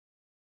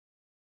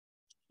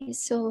Okay,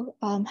 so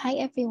hi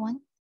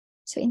everyone.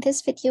 So in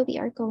this video, we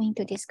are going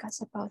to discuss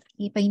about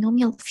the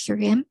binomial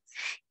theorem.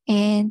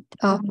 And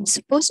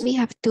suppose we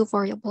have two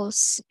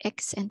variables,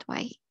 x and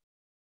y,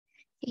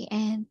 okay,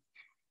 and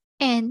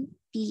n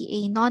be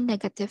a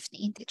non-negative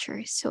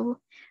integer. So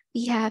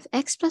we have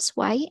x plus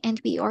y, and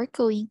we are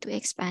going to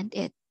expand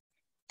it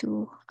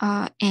to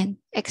n,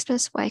 x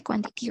plus y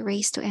quantity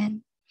raised to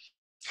n.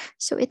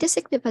 So it is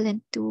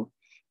equivalent to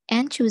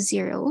n choose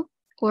 0,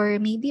 or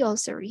maybe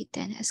also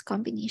written as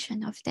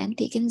combination of 10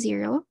 taken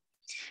 0,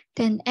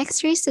 then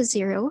x raised to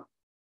 0,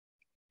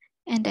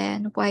 and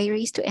then y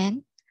raised to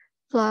n,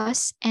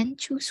 plus n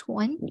choose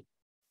 1,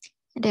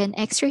 and then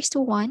x raised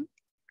to 1,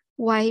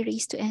 y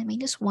raised to n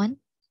minus 1,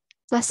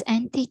 plus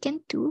n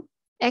taken 2,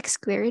 x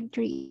squared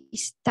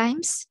raised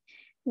times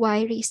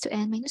y raised to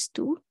n minus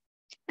 2,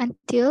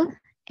 until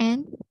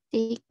n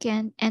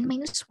taken n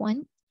minus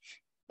 1,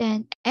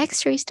 then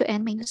x raised to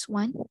n minus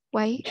 1,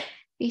 y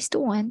raised to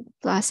 1,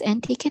 plus n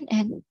taken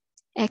n,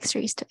 x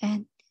raised to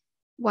n,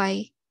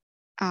 y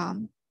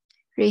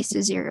raised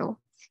to 0.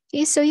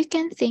 Okay, so you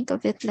can think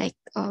of it like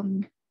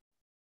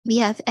we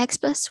have x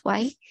plus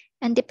y,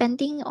 and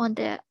depending on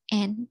the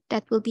n,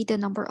 that will be the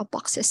number of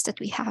boxes that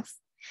we have.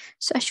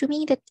 So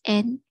assuming that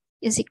n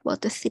is equal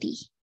to 3,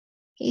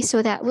 okay,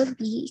 so that will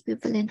be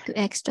equivalent to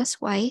x plus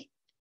y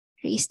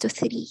raised to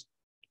 3.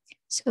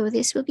 So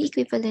this will be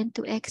equivalent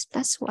to x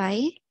plus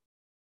y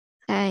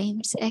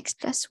times x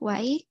plus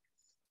y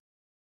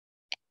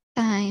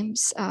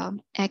times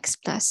x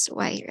plus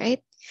y,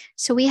 right?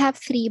 So we have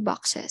 3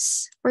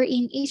 boxes, where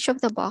in each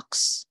of the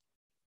box,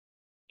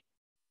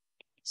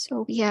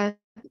 so we have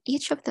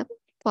each of the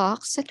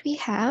box that we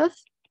have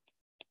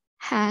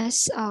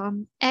has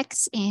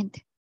x and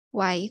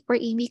y,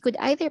 wherein we could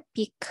either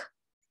pick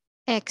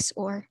x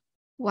or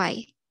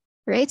y,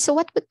 right? So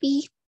what would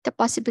be the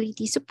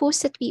possibility? Suppose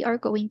that we are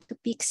going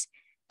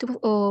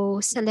to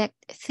select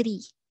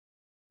 3.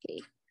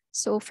 Okay,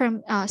 so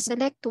from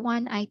select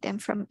one item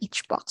from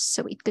each box.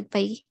 So it could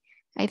be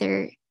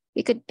either,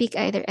 we could pick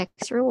either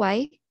x or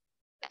y,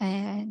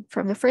 and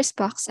from the first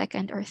box,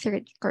 second or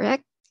third,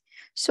 correct?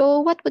 So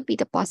what would be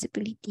the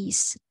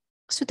possibilities?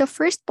 So the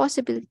first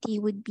possibility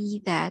would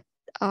be that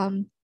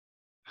all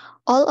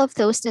of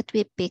those that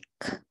we pick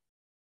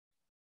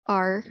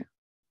are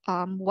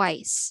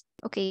y's,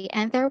 okay,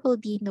 and there will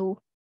be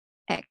no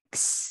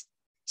x.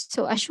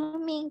 So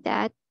assuming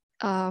that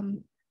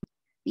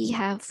we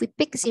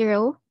pick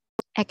 0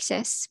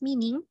 x's,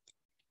 meaning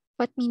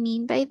what we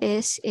mean by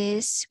this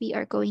is we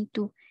are going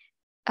to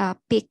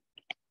pick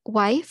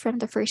y from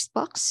the first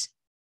box,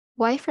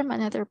 y from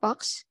another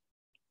box,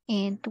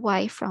 and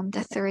y from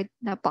the third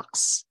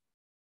box,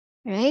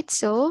 right?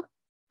 So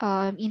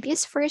in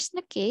this first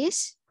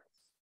case,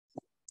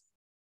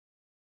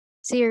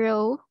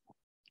 0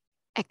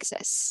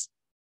 x's,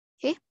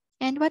 okay?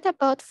 And what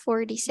about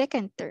for the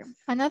second term?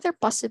 Another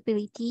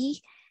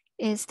possibility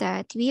is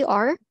that we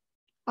are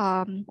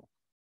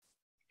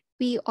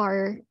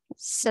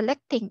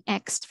selecting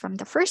x from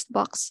the first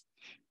box,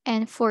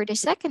 and for the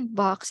second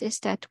box is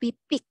that we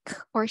pick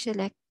or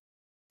select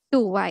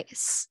 2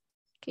 y's.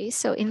 Okay,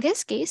 so in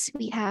this case,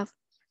 we have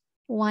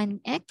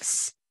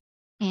 1x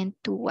and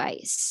 2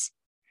 y's,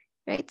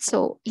 right?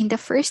 So in the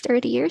first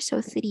earlier,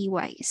 so 3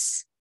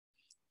 y's.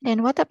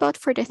 Then what about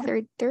for the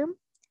third term?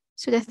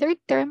 So the third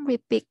term, we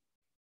pick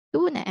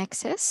 2 na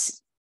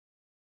x's.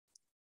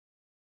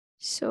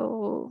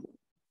 So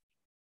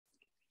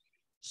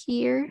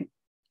here,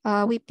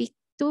 we pick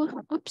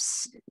 2,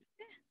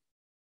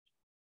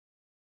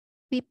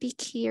 we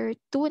pick here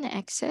 2 na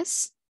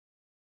x's.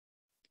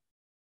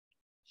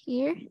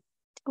 Here,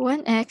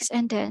 1x,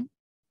 and then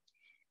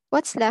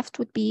what's left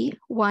would be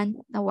 1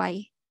 na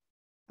y.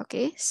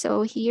 Okay,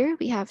 so here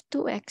we have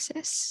 2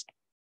 x's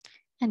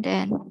and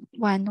then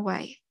 1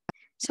 y.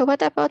 So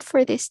what about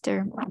for this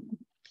term?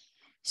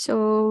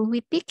 So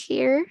we pick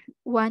here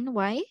 1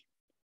 y,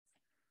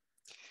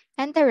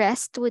 and the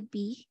rest would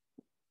be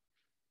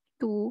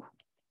 2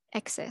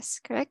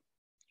 x's, correct?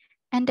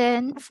 And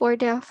then for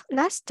the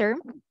last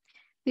term,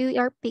 we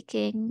are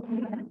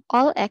picking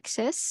all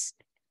x's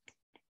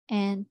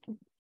and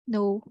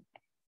no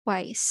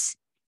y's.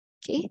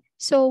 Okay,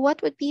 so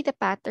what would be the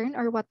pattern,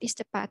 or what is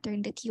the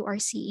pattern that you are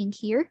seeing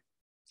here?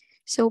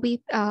 So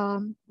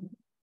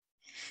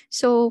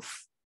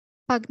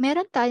pag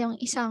meron tayong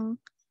isang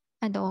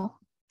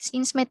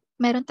since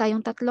meron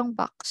tayong tatlong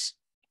box,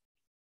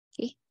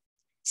 okay,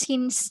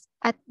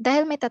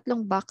 dahil may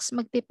tatlong box,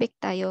 magpipick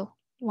tayo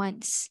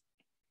once,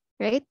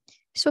 right?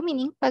 So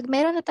meaning, pag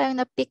meron na tayong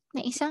na-pick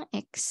na isang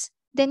x,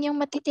 then yung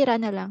matitira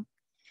na lang,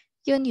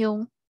 yun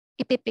yung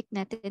ipipick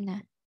natin na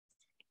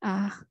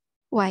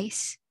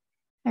y's.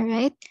 All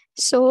right,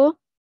 so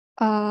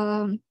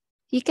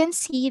you can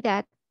see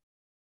that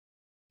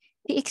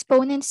the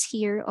exponents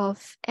here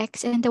of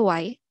x and the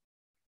y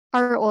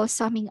are all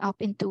summing up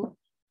into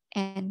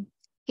n.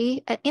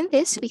 Okay, in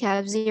this, we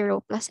have 0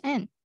 plus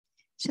n.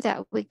 So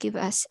that would give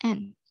us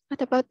n.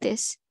 What about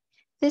this?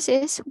 This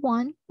is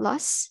 1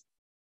 plus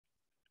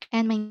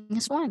n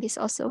minus 1. This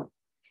also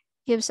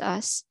gives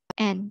us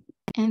n.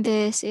 And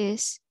this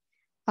is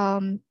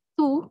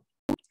 2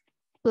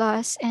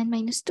 plus n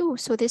minus 2.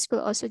 So this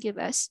will also give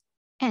us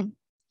n.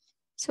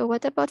 So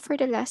what about for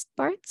the last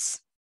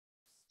parts?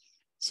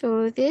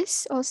 So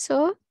this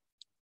also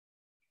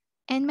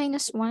n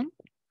minus 1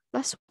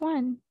 plus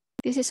 1.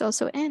 This is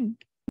also n.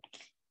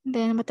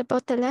 Then what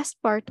about the last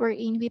part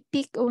wherein we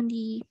pick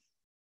only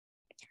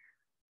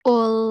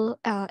all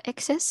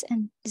x's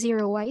and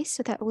 0 y's?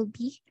 So that will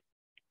be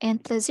n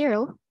plus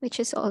 0, which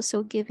is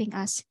also giving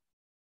us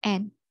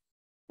n.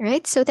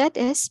 Right? So that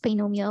is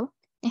binomial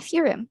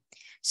theorem.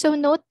 So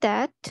note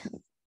that,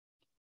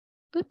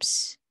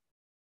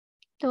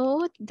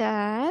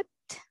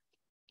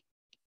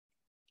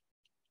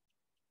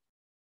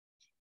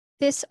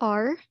 these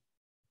are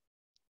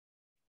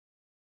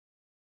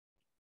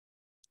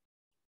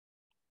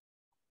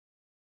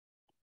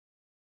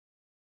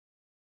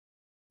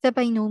the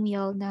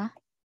binomial na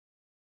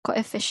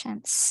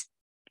coefficients.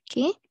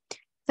 Okay?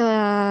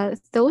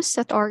 Those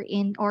that are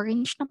in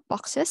orange na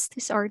boxes,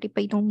 these are the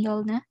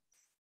binomial na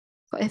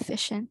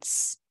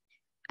coefficients.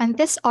 And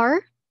these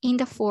are in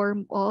the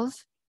form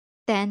of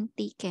 10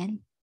 taken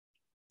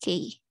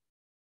k.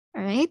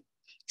 All right?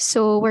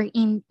 So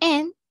wherein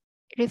n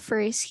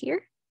refers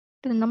here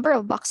to the number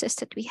of boxes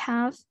that we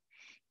have,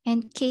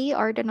 and k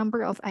are the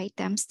number of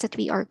items that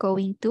we are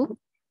going to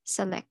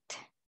select.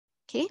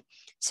 Okay?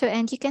 So,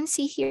 and you can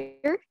see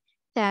here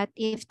that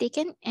if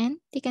taken n,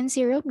 taken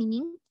 0,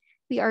 meaning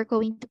we are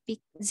going to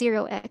pick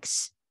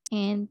 0x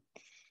and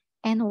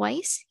n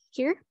y's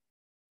here,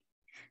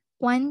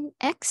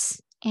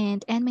 1x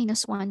and n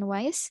minus 1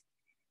 y's,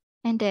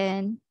 and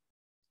then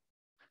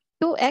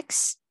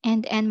 2x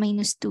and n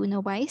minus 2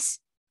 na y's,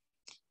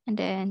 and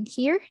then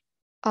here,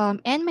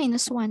 n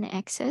minus 1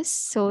 x's.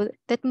 So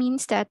that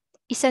means that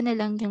isa na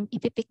lang yung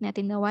ipipick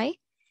natin na y.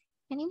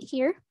 And in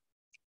here,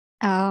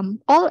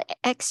 all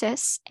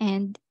x's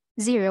and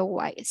 0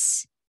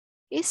 y's.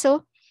 Okay,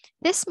 so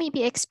this may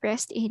be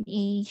expressed in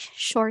a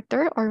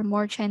shorter or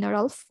more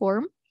general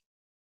form.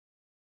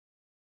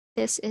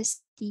 This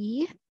is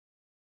the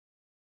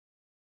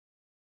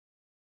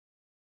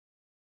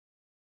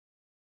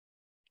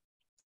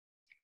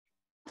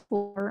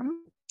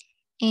form,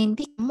 and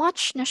the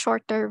much na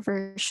shorter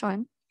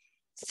version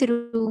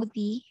through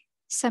the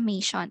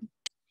summation.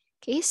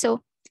 Okay,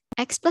 so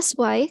x plus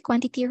y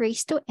quantity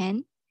raised to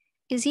n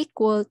is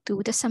equal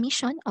to the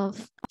summation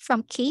of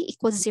from k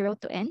equals 0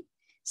 to n.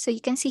 So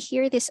you can see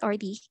here, these are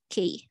the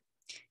k.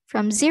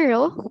 From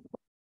 0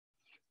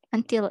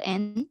 until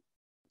n,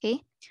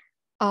 okay,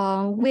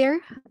 where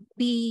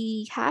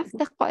we have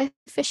the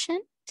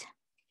coefficient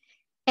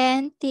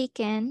n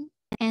taken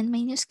n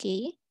minus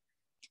k,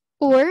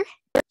 or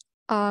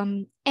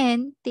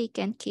n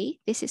taken k.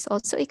 This is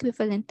also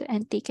equivalent to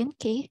n taken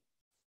k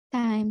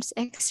times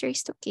x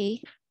raised to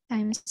k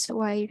times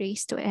y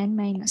raised to n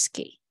minus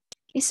k.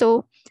 Okay,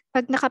 so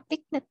pag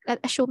nakapick na,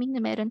 assuming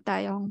na meron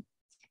tayong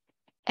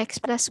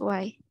x plus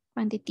y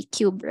quantity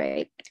cube,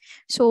 right?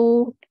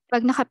 So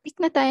pag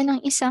nakapick na tayo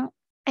ng isang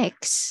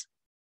x,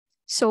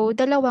 so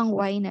dalawang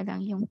y na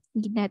lang yung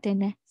hindi natin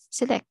na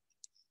select.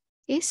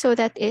 Okay, so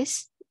that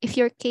is, if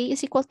your k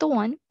is equal to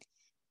 1,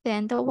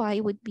 then the y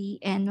would be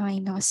n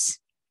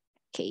minus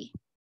k.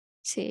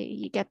 So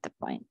you get the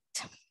point.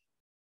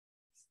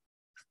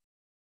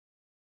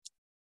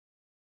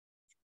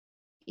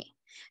 Okay.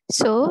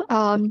 So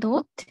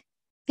note,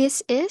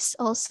 this is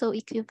also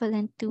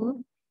equivalent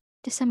to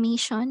the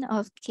summation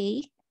of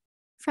k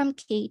from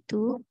k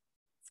to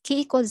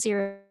k equals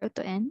 0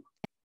 to n,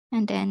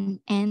 and then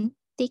n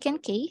taken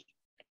k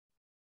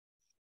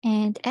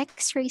and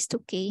x raised to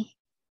k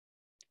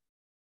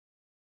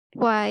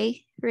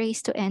y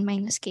raised to n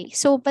minus k.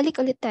 So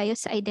balik ulit tayo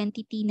sa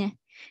identity na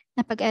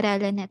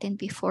napag-aralan natin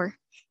before.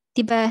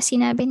 Diba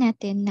sinabi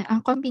natin na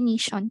ang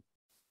combination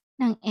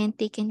ng n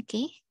taken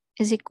k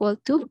is equal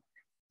to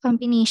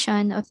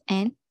combination of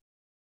n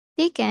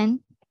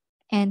taken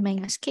n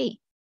minus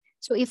k.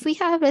 So if we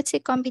have, let's say,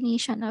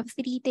 combination of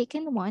 3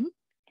 taken 1,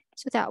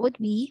 so that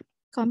would be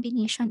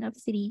combination of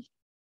 3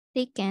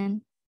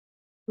 taken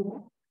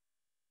 2.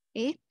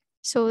 Okay,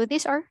 so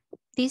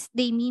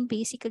they mean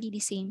basically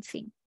the same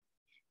thing.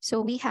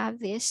 So we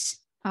have this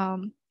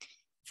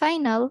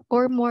final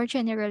or more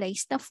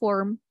generalized na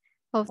form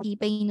of the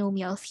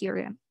binomial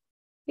theorem.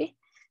 Okay,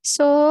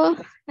 so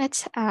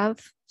let's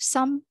have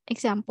some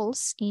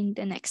examples in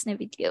the next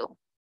video.